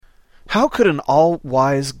How could an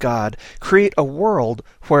all-wise God create a world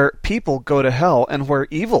where people go to hell and where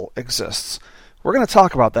evil exists? We're going to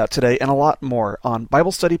talk about that today and a lot more on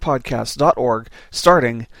BibleStudyPodcast.org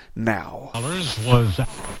starting now.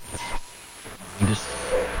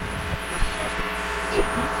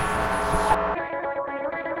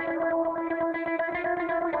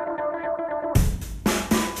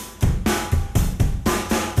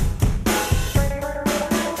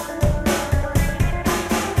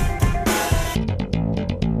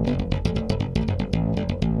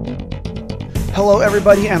 Hello,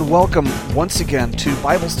 everybody, and welcome once again to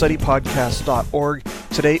BibleStudyPodcast.org.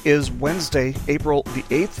 Today is Wednesday, April the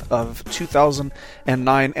 8th of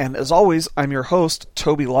 2009, and as always, I'm your host,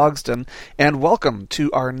 Toby Logsdon, and welcome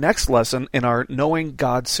to our next lesson in our Knowing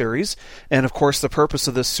God series. And of course, the purpose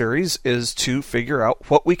of this series is to figure out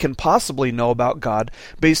what we can possibly know about God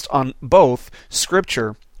based on both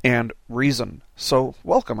Scripture and reason. So,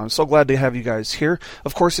 welcome. I'm so glad to have you guys here.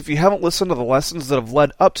 Of course, if you haven't listened to the lessons that have led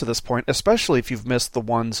up to this point, especially if you've missed the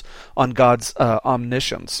ones on God's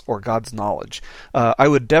omniscience or God's knowledge, I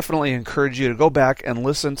would definitely encourage you to go back and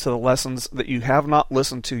listen to the lessons that you have not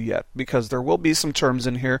listened to yet, because there will be some terms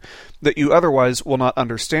in here that you otherwise will not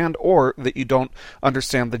understand or that you don't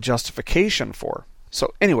understand the justification for.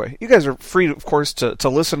 So anyway, you guys are free, of course, to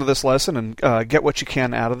listen to this lesson and get what you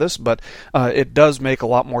can out of this, but it does make a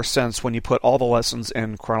lot more sense when you put all the lessons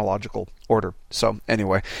in chronological order. So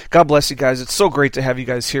anyway, God bless you guys. It's so great to have you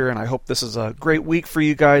guys here, and I hope this is a great week for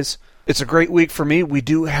you guys. It's a great week for me. We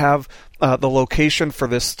do have the location for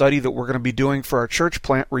this study that we're going to be doing for our church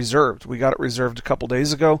plant reserved. We got it reserved a couple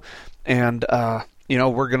days ago, and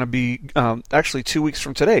we're going to be, actually 2 weeks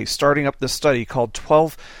from today, starting up this study called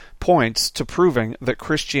 12 Points to Proving that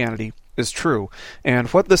Christianity is True. And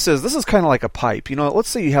what this is kind of like a pipe. Let's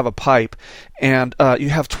say you have a pipe and you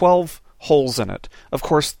have 12 holes in it. Of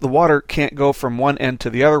course, the water can't go from one end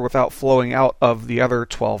to the other without flowing out of the other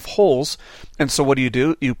 12 holes. And so what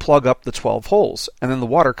do? You plug up the 12 holes, and then the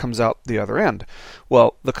water comes out the other end.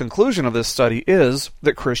 Well, the conclusion of this study is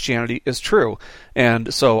that Christianity is true.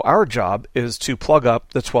 And so our job is to plug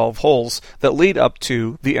up the 12 holes that lead up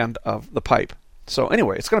to the end of the pipe. So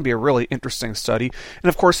anyway, it's going to be a really interesting study. And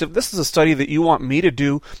of course, if this is a study that you want me to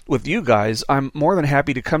do with you guys, I'm more than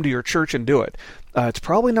happy to come to your church and do it. It's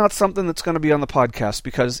probably not something that's going to be on the podcast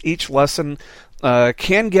because each lesson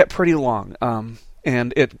can get pretty long.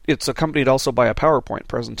 And it's accompanied also by a PowerPoint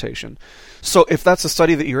presentation. So if that's a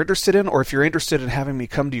study that you're interested in, or if you're interested in having me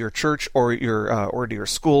come to your church or to your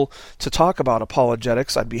school to talk about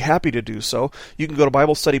apologetics, I'd be happy to do so. You can go to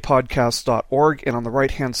BibleStudyPodcast.org, and on the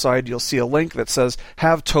right-hand side, you'll see a link that says,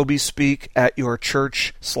 Have Toby Speak at Your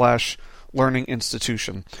Church/Learning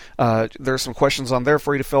Institution. There are some questions on there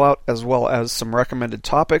for you to fill out, as well as some recommended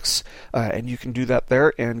topics, and you can do that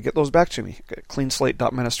there and get those back to me at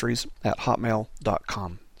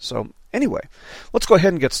cleanslate.ministries@hotmail.com. So anyway, let's go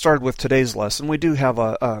ahead and get started with today's lesson. We do have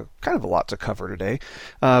a kind of a lot to cover today,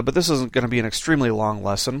 but this isn't going to be an extremely long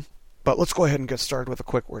lesson. But let's go ahead and get started with a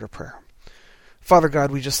quick word of prayer. Father God,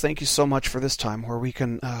 we just thank you so much for this time where we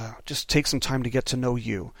can just take some time to get to know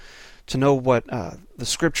you, to know what the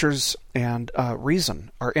Scriptures and reason,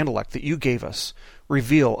 our intellect that you gave us,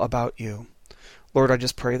 reveal about you. Lord, I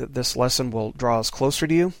just pray that this lesson will draw us closer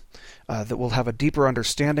to you, that we'll have a deeper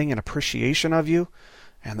understanding and appreciation of you,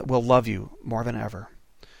 and that we'll love you more than ever.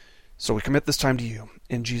 So we commit this time to you,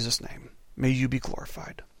 in Jesus' name. May you be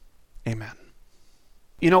glorified. Amen.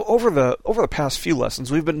 Over the past few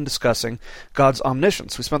lessons, we've been discussing God's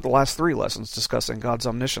omniscience. We spent the last 3 lessons discussing God's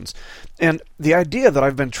omniscience. And the idea that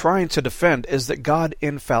I've been trying to defend is that God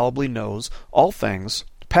infallibly knows all things,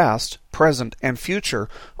 past, present, and future,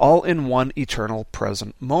 all in one eternal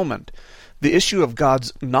present moment. The issue of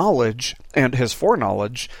God's knowledge and his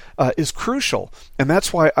foreknowledge is crucial, and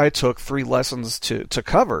that's why I took 3 lessons to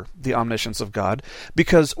cover the omniscience of God,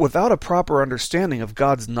 because without a proper understanding of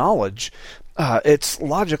God's knowledge, it's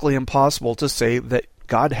logically impossible to say that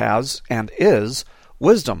God has and is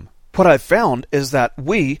wisdom. What I've found is that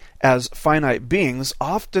we, as finite beings,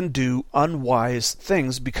 often do unwise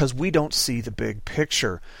things because we don't see the big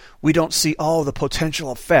picture. We don't see all the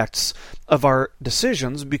potential effects of our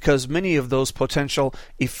decisions because many of those potential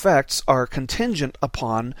effects are contingent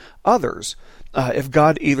upon others. If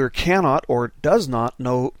God either cannot or does not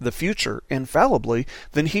know the future infallibly,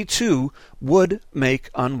 then he too would make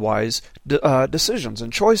unwise decisions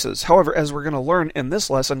and choices. However, as we're going to learn in this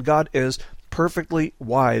lesson, God is perfectly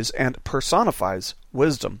wise and personifies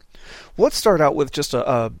wisdom. Let's start out with just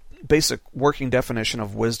a basic working definition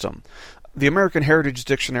of wisdom. The American Heritage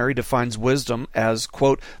Dictionary defines wisdom as,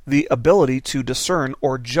 quote, the ability to discern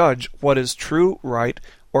or judge what is true, right,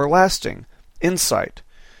 or lasting, insight.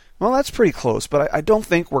 Well, that's pretty close, but I don't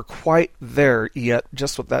think we're quite there yet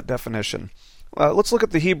just with that definition. Let's look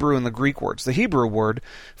at the Hebrew and the Greek words. The Hebrew word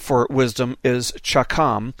for wisdom is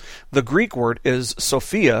chakam. The Greek word is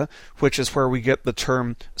sophia, which is where we get the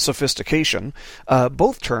term sophistication.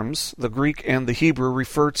 Both terms, the Greek and the Hebrew,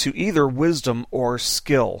 refer to either wisdom or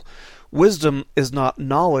skill. Wisdom is not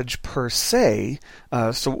knowledge per se,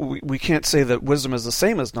 so we can't say that wisdom is the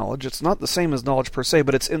same as knowledge. It's not the same as knowledge per se,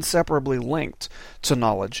 but it's inseparably linked to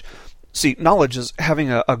knowledge. See, knowledge is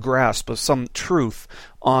having a grasp of some truth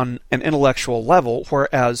on an intellectual level,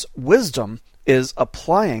 whereas wisdom is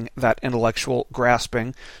applying that intellectual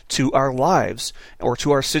grasping to our lives or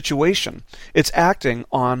to our situation. It's acting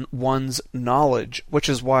on one's knowledge, which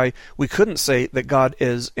is why we couldn't say that God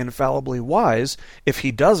is infallibly wise if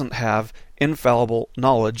he doesn't have infallible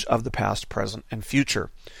knowledge of the past, present, and future.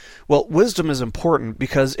 Well, wisdom is important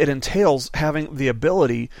because it entails having the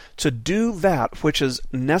ability to do that which is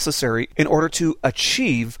necessary in order to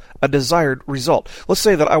achieve a desired result. Let's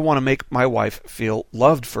say that I want to make my wife feel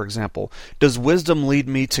loved, for example. Does wisdom lead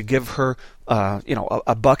me to give her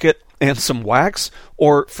a bucket and some wax,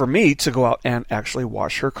 or for me to go out and actually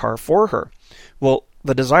wash her car for her? Well,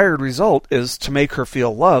 the desired result is to make her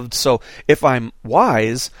feel loved, so if I'm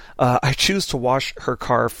wise, I choose to wash her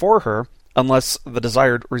car for her, unless the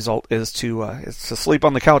desired result is to sleep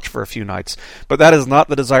on the couch for a few nights. But that is not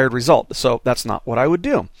the desired result, so that's not what I would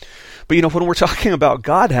do. But when we're talking about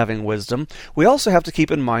God having wisdom, we also have to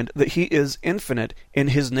keep in mind that he is infinite in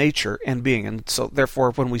his nature and being. And so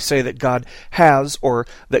therefore, when we say that God has or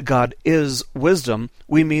that God is wisdom,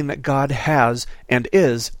 we mean that God has and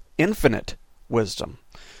is infinite wisdom.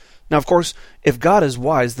 Now, of course, if God is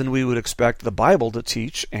wise, then we would expect the Bible to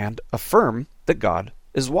teach and affirm that God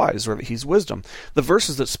is wise, or that he's wisdom. The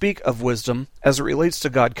verses that speak of wisdom as it relates to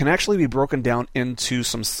God can actually be broken down into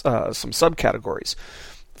some subcategories.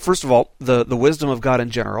 First of all, the wisdom of God in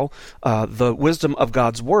general, the wisdom of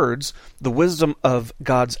God's words, the wisdom of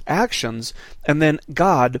God's actions, and then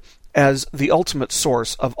God as the ultimate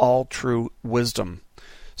source of all true wisdom.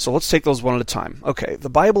 So let's take those one at a time. Okay, the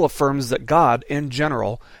Bible affirms that God, in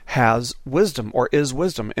general, has wisdom, or is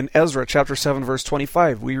wisdom. In Ezra chapter 7, verse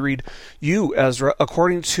 25, we read, "You, Ezra,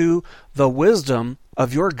 according to the wisdom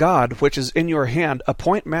of your God, which is in your hand,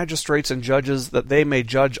 appoint magistrates and judges, that they may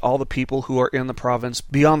judge all the people who are in the province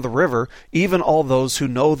beyond the river, even all those who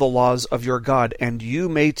know the laws of your God, and you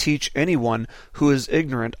may teach anyone who is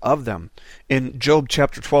ignorant of them." In Job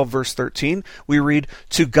chapter 12, verse 13, we read,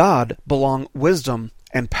 "To God belong wisdom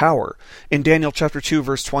and power." In Daniel chapter 2,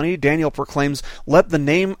 verse 20, Daniel proclaims, "Let the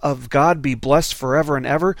name of God be blessed forever and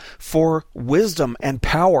ever, for wisdom and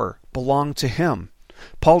power belong to him."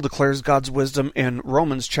 Paul declares God's wisdom in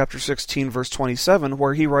Romans chapter 16, verse 27,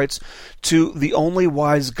 where he writes, "To the only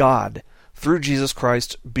wise God, through Jesus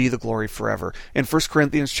Christ, be the glory forever." In 1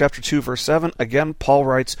 Corinthians chapter 2, verse 7, again, Paul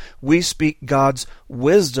writes, "We speak God's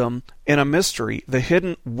wisdom in a mystery, the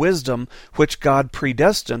hidden wisdom which God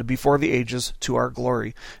predestined before the ages to our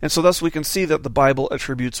glory." And so thus we can see that the Bible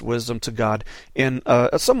attributes wisdom to God in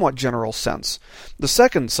a somewhat general sense. The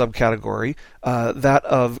second subcategory, that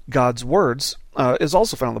of God's words, is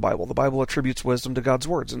also found in the Bible. The Bible attributes wisdom to God's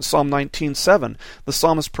words. In Psalm 19:7, the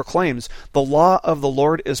psalmist proclaims, "The law of the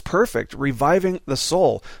Lord is perfect, reviving the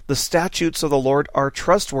soul. The statutes of the Lord are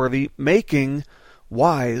trustworthy, making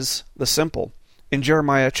wise the simple." In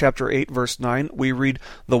Jeremiah chapter 8, verse 9, we read,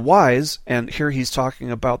 "The wise," and here he's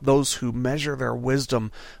talking about those who measure their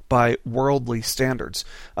wisdom by worldly standards.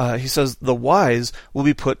 He says, "The wise will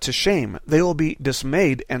be put to shame. They will be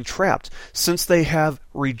dismayed and trapped, since they have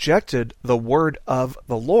rejected the word of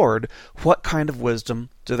the Lord. What kind of wisdom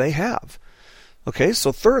do they have?" Okay,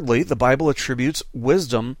 so thirdly, the Bible attributes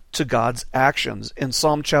wisdom to God's actions. In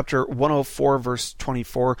Psalm chapter 104, verse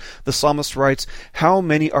 24, the psalmist writes, "How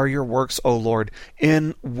many are your works, O Lord?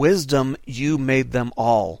 In wisdom you made them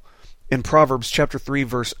all." In Proverbs chapter 3,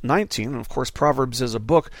 verse 19, and of course Proverbs is a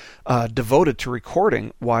book devoted to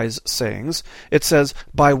recording wise sayings, it says,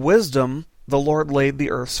 "By wisdom the Lord laid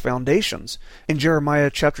the earth's foundations." In Jeremiah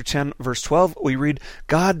chapter 10, verse 12, we read,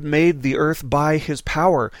 "God made the earth by his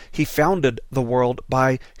power. He founded the world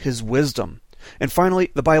by his wisdom." And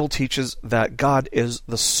finally, the Bible teaches that God is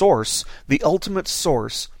the source, the ultimate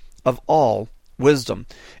source of all wisdom.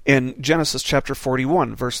 In Genesis chapter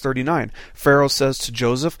 41, verse 39, Pharaoh says to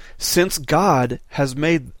Joseph, "Since God has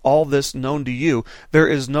made all this known to you, there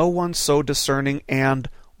is no one so discerning and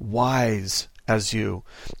wise as you."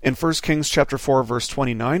 In 1 Kings chapter 4, verse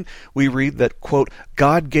 29, we read that, quote,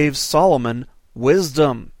 "God gave Solomon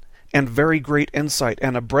wisdom and very great insight,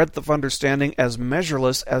 and a breadth of understanding as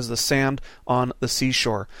measureless as the sand on the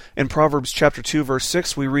seashore. In Proverbs chapter 2, verse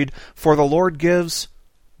 6, we read, "For the Lord gives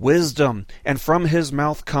wisdom, and from his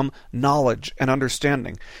mouth come knowledge and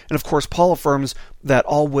understanding." And of course, Paul affirms that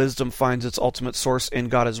all wisdom finds its ultimate source in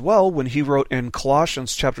God as well, when he wrote in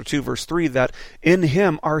Colossians chapter 2, verse 3, that in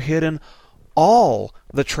him are hidden all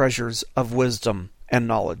the treasures of wisdom and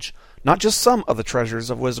knowledge. Not just some of the treasures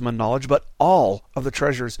of wisdom and knowledge, but all of the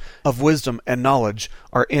treasures of wisdom and knowledge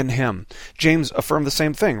are in him. James affirmed the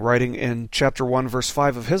same thing, writing in chapter 1, verse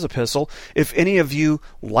 5 of his epistle, "If any of you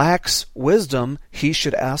lacks wisdom, he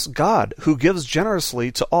should ask God, who gives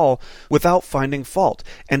generously to all without finding fault,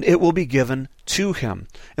 and it will be given to him."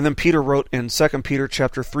 And then Peter wrote in 2 Peter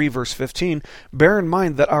chapter 3, verse 15, "Bear in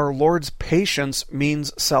mind that our Lord's patience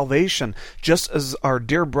means salvation, just as our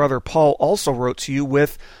dear brother Paul also wrote to you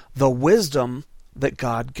with the wisdom that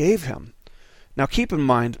God gave him." Now keep in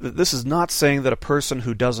mind that this is not saying that a person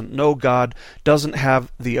who doesn't know God doesn't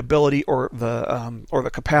have the ability or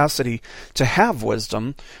the capacity to have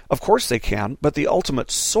wisdom. Of course they can, but the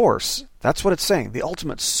ultimate source, that's what it's saying, the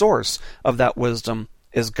ultimate source of that wisdom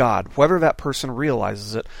is God, whether that person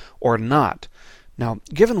realizes it or not. Now,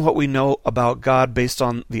 given what we know about God based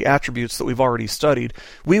on the attributes that we've already studied,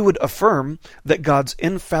 we would affirm that God's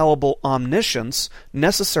infallible omniscience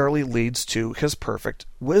necessarily leads to his perfect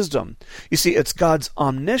wisdom. You see, it's God's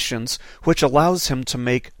omniscience which allows him to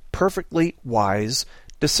make perfectly wise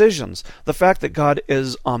decisions. The fact that God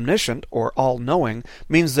is omniscient, or all-knowing,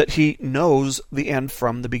 means that he knows the end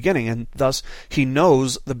from the beginning, and thus he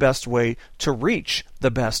knows the best way to reach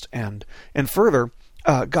the best end. And further,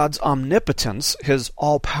 God's omnipotence, his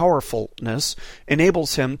all-powerfulness,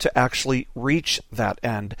 enables him to actually reach that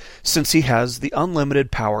end, since he has the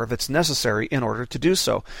unlimited power that's necessary in order to do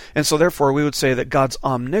so. And so therefore we would say that God's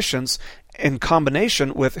omniscience in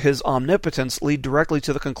combination with his omnipotence lead directly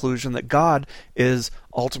to the conclusion that God is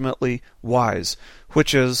ultimately wise,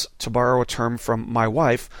 which is, to borrow a term from my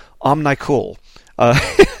wife, omnicool.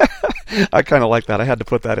 I kind of like that. I had to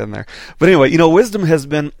put that in there. But anyway, wisdom has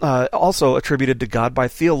been also attributed to God by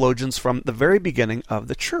theologians from the very beginning of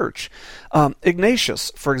the church.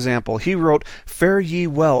 Ignatius, for example, he wrote, "Fare ye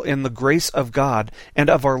well in the grace of God and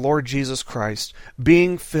of our Lord Jesus Christ,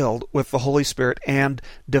 being filled with the Holy Spirit and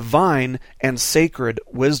divine and sacred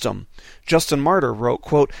wisdom." Justin Martyr wrote,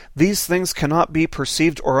 quote, "These things cannot be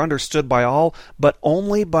perceived or understood by all, but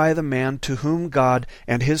only by the man to whom God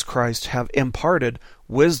and his Christ have imparted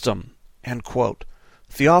wisdom." End quote.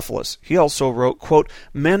 Theophilus, he also wrote, quote,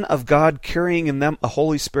 "Men of God carrying in them a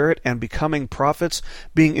Holy Spirit and becoming prophets,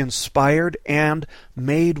 being inspired and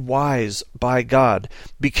made wise by God,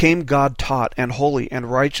 became God-taught and holy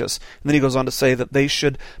and righteous." And then he goes on to say that they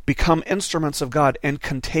should become instruments of God and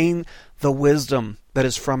contain the wisdom that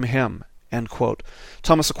is from him. End quote.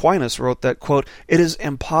 Thomas Aquinas wrote that, quote, "It is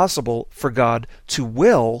impossible for God to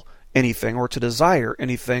will anything or to desire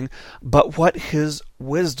anything but what his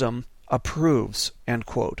wisdom approves." End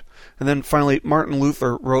quote. And then finally, Martin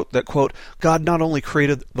Luther wrote that, quote, "God not only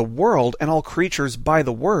created the world and all creatures by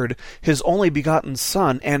the Word, his only begotten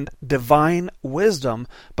Son, and divine wisdom,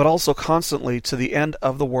 but also constantly to the end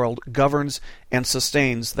of the world governs and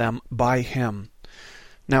sustains them by him."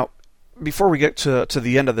 Now, before we get to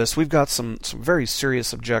the end of this, we've got some very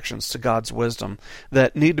serious objections to God's wisdom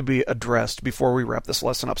that need to be addressed before we wrap this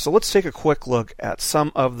lesson up. So let's take a quick look at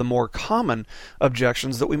some of the more common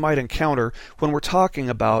objections that we might encounter when we're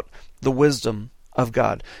talking about the wisdom of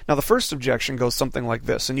God. Now, the first objection goes something like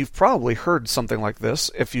this, and you've probably heard something like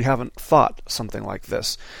this if you haven't thought something like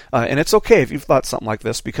this. And it's okay if you've thought something like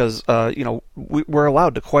this, because we're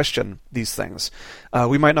allowed to question these things.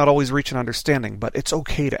 We might not always reach an understanding, but it's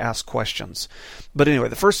okay to ask questions. But anyway,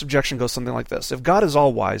 the first objection goes something like this. If God is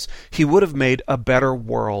all-wise, he would have made a better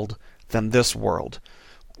world than this world,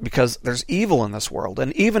 because there's evil in this world.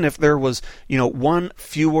 And even if there was, one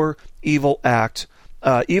fewer evil act,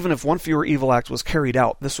 even if one fewer evil act was carried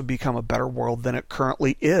out, this would become a better world than it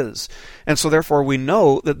currently is. And so therefore we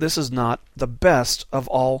know that this is not the best of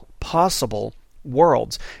all possible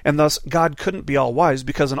worlds. And thus God couldn't be all-wise,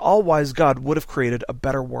 because an all-wise God would have created a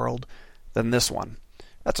better world than this one.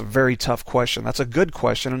 That's a very tough question. That's a good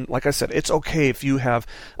question. And like I said, it's okay if you have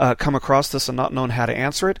come across this and not known how to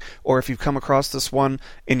answer it, or if you've come across this one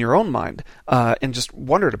in your own mind and just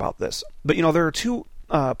wondered about this. But there are two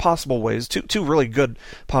possible ways, two really good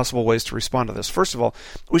possible ways to respond to this. First of all,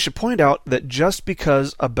 we should point out that just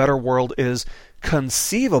because a better world is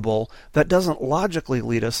conceivable, that doesn't logically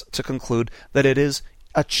lead us to conclude that it is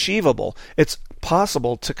achievable. It's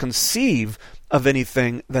possible to conceive of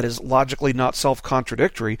anything that is logically not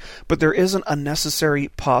self-contradictory, but there isn't a necessary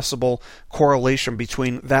possible correlation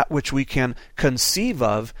between that which we can conceive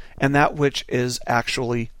of and that which is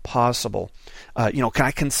actually possible. Can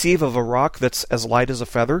I conceive of a rock that's as light as a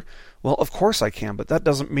feather? Well, of course I can, but that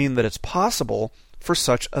doesn't mean that it's possible for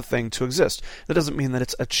such a thing to exist. That doesn't mean that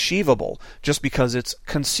it's achievable just because it's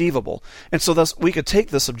conceivable. And so thus we could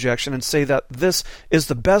take this objection and say that this is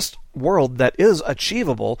the best world that is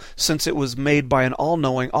achievable since it was made by an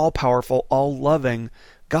all-knowing, all-powerful, all-loving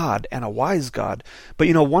God and a wise God. But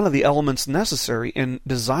one of the elements necessary in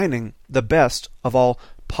designing the best of all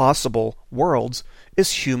possible worlds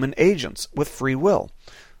is human agents with free will.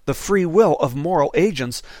 The free will of moral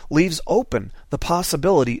agents leaves open the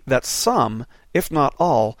possibility that some, if not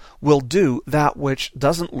all, will do that which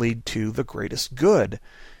doesn't lead to the greatest good.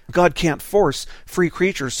 God can't force free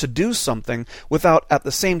creatures to do something without at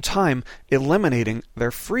the same time eliminating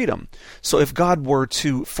their freedom. So if God were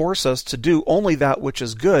to force us to do only that which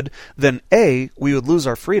is good, then A, we would lose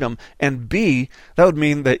our freedom, and B, that would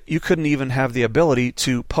mean that you couldn't even have the ability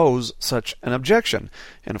to pose such an objection.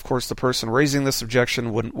 And of course the person raising this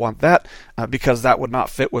objection wouldn't want that because that would not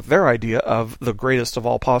fit with their idea of the greatest of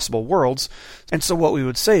all possible worlds. And so what we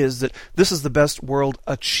would say is that this is the best world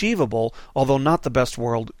achievable, although not the best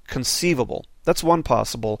world conceivable. That's one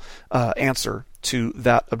possible answer to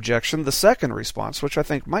that objection. The second response, which I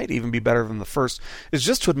think might even be better than the first, is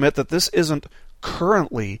just to admit that this isn't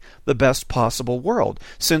currently the best possible world,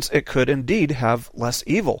 since it could indeed have less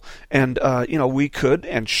evil. And, we could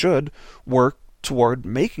and should work toward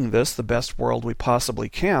making this the best world we possibly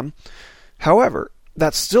can. However,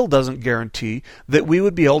 that still doesn't guarantee that we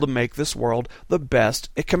would be able to make this world the best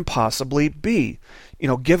it can possibly be.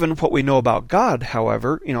 Given what we know about God,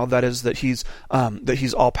 however, that is that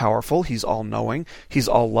He's all powerful, He's all knowing, He's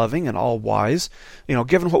all loving and all wise.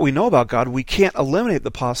 Given what we know about God, we can't eliminate the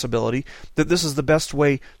possibility that this is the best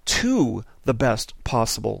way to the best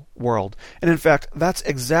possible world. And in fact, that's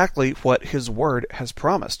exactly what His Word has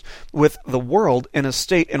promised, with the world in a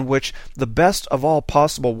state in which the best of all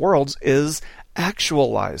possible worlds is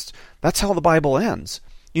actualized. That's how the Bible ends.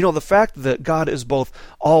 The fact that God is both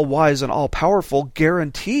all-wise and all-powerful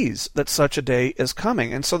guarantees that such a day is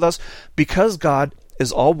coming. And so thus, because God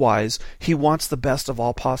is all-wise, He wants the best of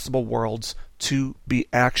all possible worlds to be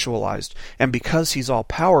actualized. And because He's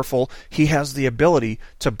all-powerful, He has the ability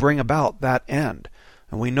to bring about that end.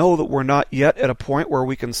 And we know that we're not yet at a point where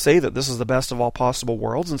we can say that this is the best of all possible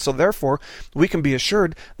worlds, and so therefore we can be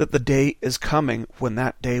assured that the day is coming when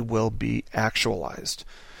that day will be actualized.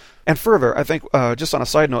 And further, I think, just on a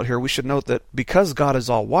side note here, we should note that because God is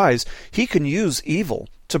all-wise, He can use evil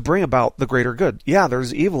to bring about the greater good. Yeah,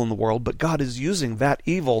 there's evil in the world, but God is using that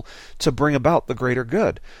evil to bring about the greater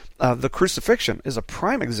good. The crucifixion is a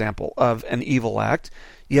prime example of an evil act,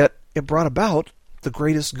 yet it brought about the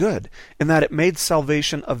greatest good, in that it made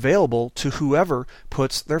salvation available to whoever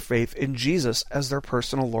puts their faith in Jesus as their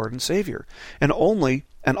personal Lord and Savior. And only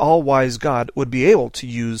an all-wise God would be able to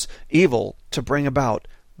use evil to bring about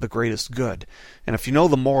the greatest good. And if you know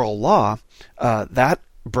the moral law, that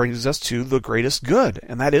brings us to the greatest good,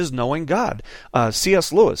 and that is knowing God.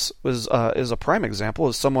 C.S. Lewis is a prime example,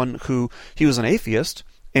 as someone who, he was an atheist,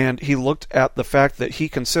 and he looked at the fact that he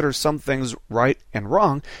considers some things right and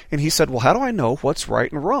wrong, and he said, well, how do I know what's right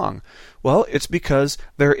and wrong? Well, it's because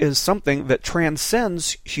there is something that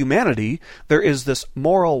transcends humanity. There is this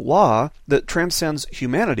moral law that transcends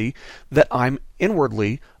humanity that I'm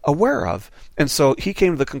inwardly aware of. And so he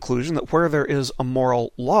came to the conclusion that where there is a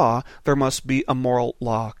moral law, there must be a moral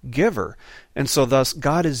law giver. And so thus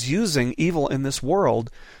God is using evil in this world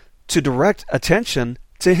to direct attention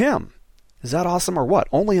to Him. Is that awesome or what?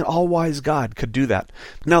 Only an all-wise God could do that.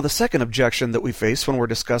 Now, the second objection that we face when we're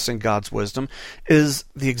discussing God's wisdom is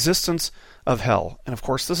the existence of hell. And of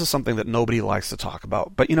course, this is something that nobody likes to talk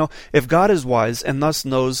about. But if God is wise and thus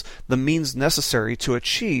knows the means necessary to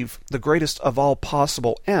achieve the greatest of all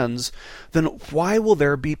possible ends, then why will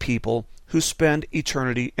there be people who spend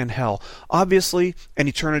eternity in hell? Obviously, an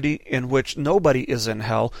eternity in which nobody is in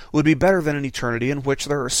hell would be better than an eternity in which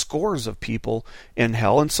there are scores of people in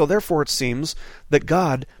hell. And so therefore it seems that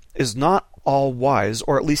God is not all-wise,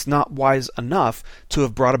 or at least not wise enough to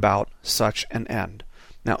have brought about such an end.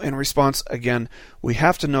 Now, in response, again, we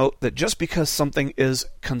have to note that just because something is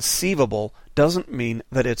conceivable doesn't mean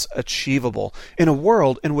that it's achievable. In a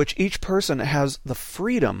world in which each person has the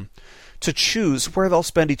freedom to choose where they'll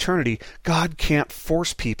spend eternity, God can't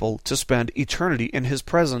force people to spend eternity in His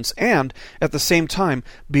presence and, at the same time,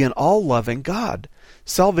 be an all-loving God.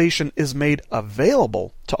 Salvation is made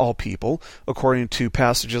available to all people, according to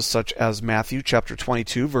passages such as Matthew chapter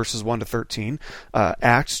 22, verses 1 to 13,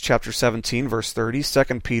 Acts chapter 17, verse 30, 2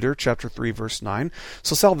 Peter chapter 3, verse 9.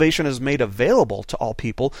 So salvation is made available to all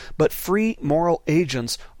people, but free moral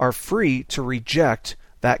agents are free to reject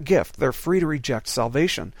that gift. They're free to reject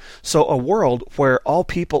salvation. So a world where all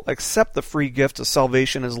people accept the free gift of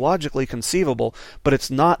salvation is logically conceivable, but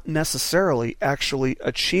it's not necessarily actually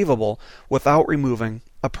achievable without removing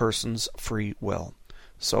a person's free will.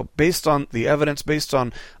 So based on the evidence, based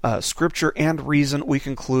on Scripture and reason, we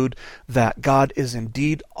conclude that God is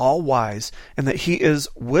indeed all-wise and that He is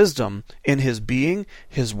wisdom in His being,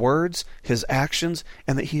 His words, His actions,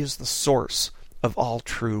 and that He is the source of all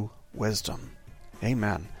true wisdom.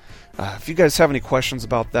 Amen. If you guys have any questions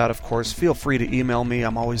about that, of course, feel free to email me.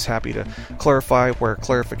 I'm always happy to clarify where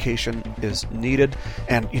clarification is needed.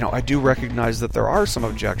 And, I do recognize that there are some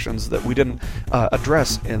objections that we didn't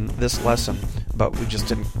address in this lesson, but we just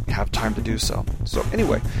didn't have time to do so. So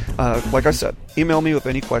anyway, like I said, email me with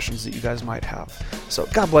any questions that you guys might have. So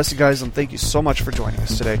God bless you guys, and thank you so much for joining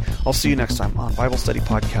us today. I'll see you next time on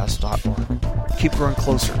BibleStudyPodcast.org. Keep growing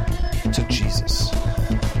closer to Jesus.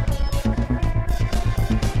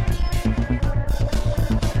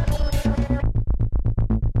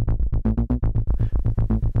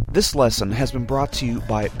 This lesson has been brought to you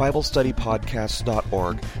by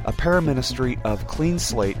BibleStudyPodcast.org, a paraministry of Clean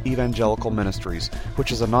Slate Evangelical Ministries,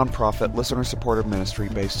 which is a nonprofit, listener-supported ministry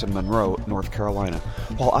based in Monroe, North Carolina.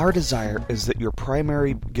 While our desire is that your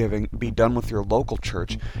primary giving be done with your local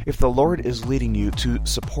church, if the Lord is leading you to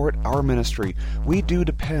support our ministry, we do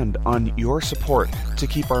depend on your support to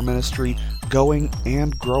keep our ministry going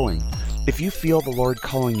and growing. If you feel the Lord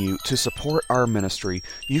calling you to support our ministry,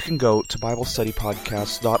 you can go to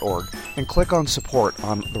BibleStudyPodcast.org and click on Support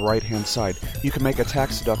on the right-hand side. You can make a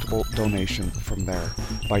tax-deductible donation from there.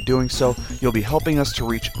 By doing so, you'll be helping us to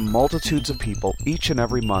reach multitudes of people each and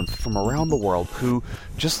every month from around the world who,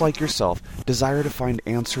 just like yourself, desire to find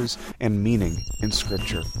answers and meaning in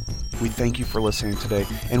Scripture. We thank you for listening today,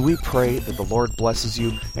 and we pray that the Lord blesses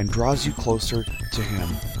you and draws you closer to Him.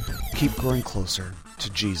 Keep growing closer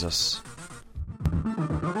to Jesus.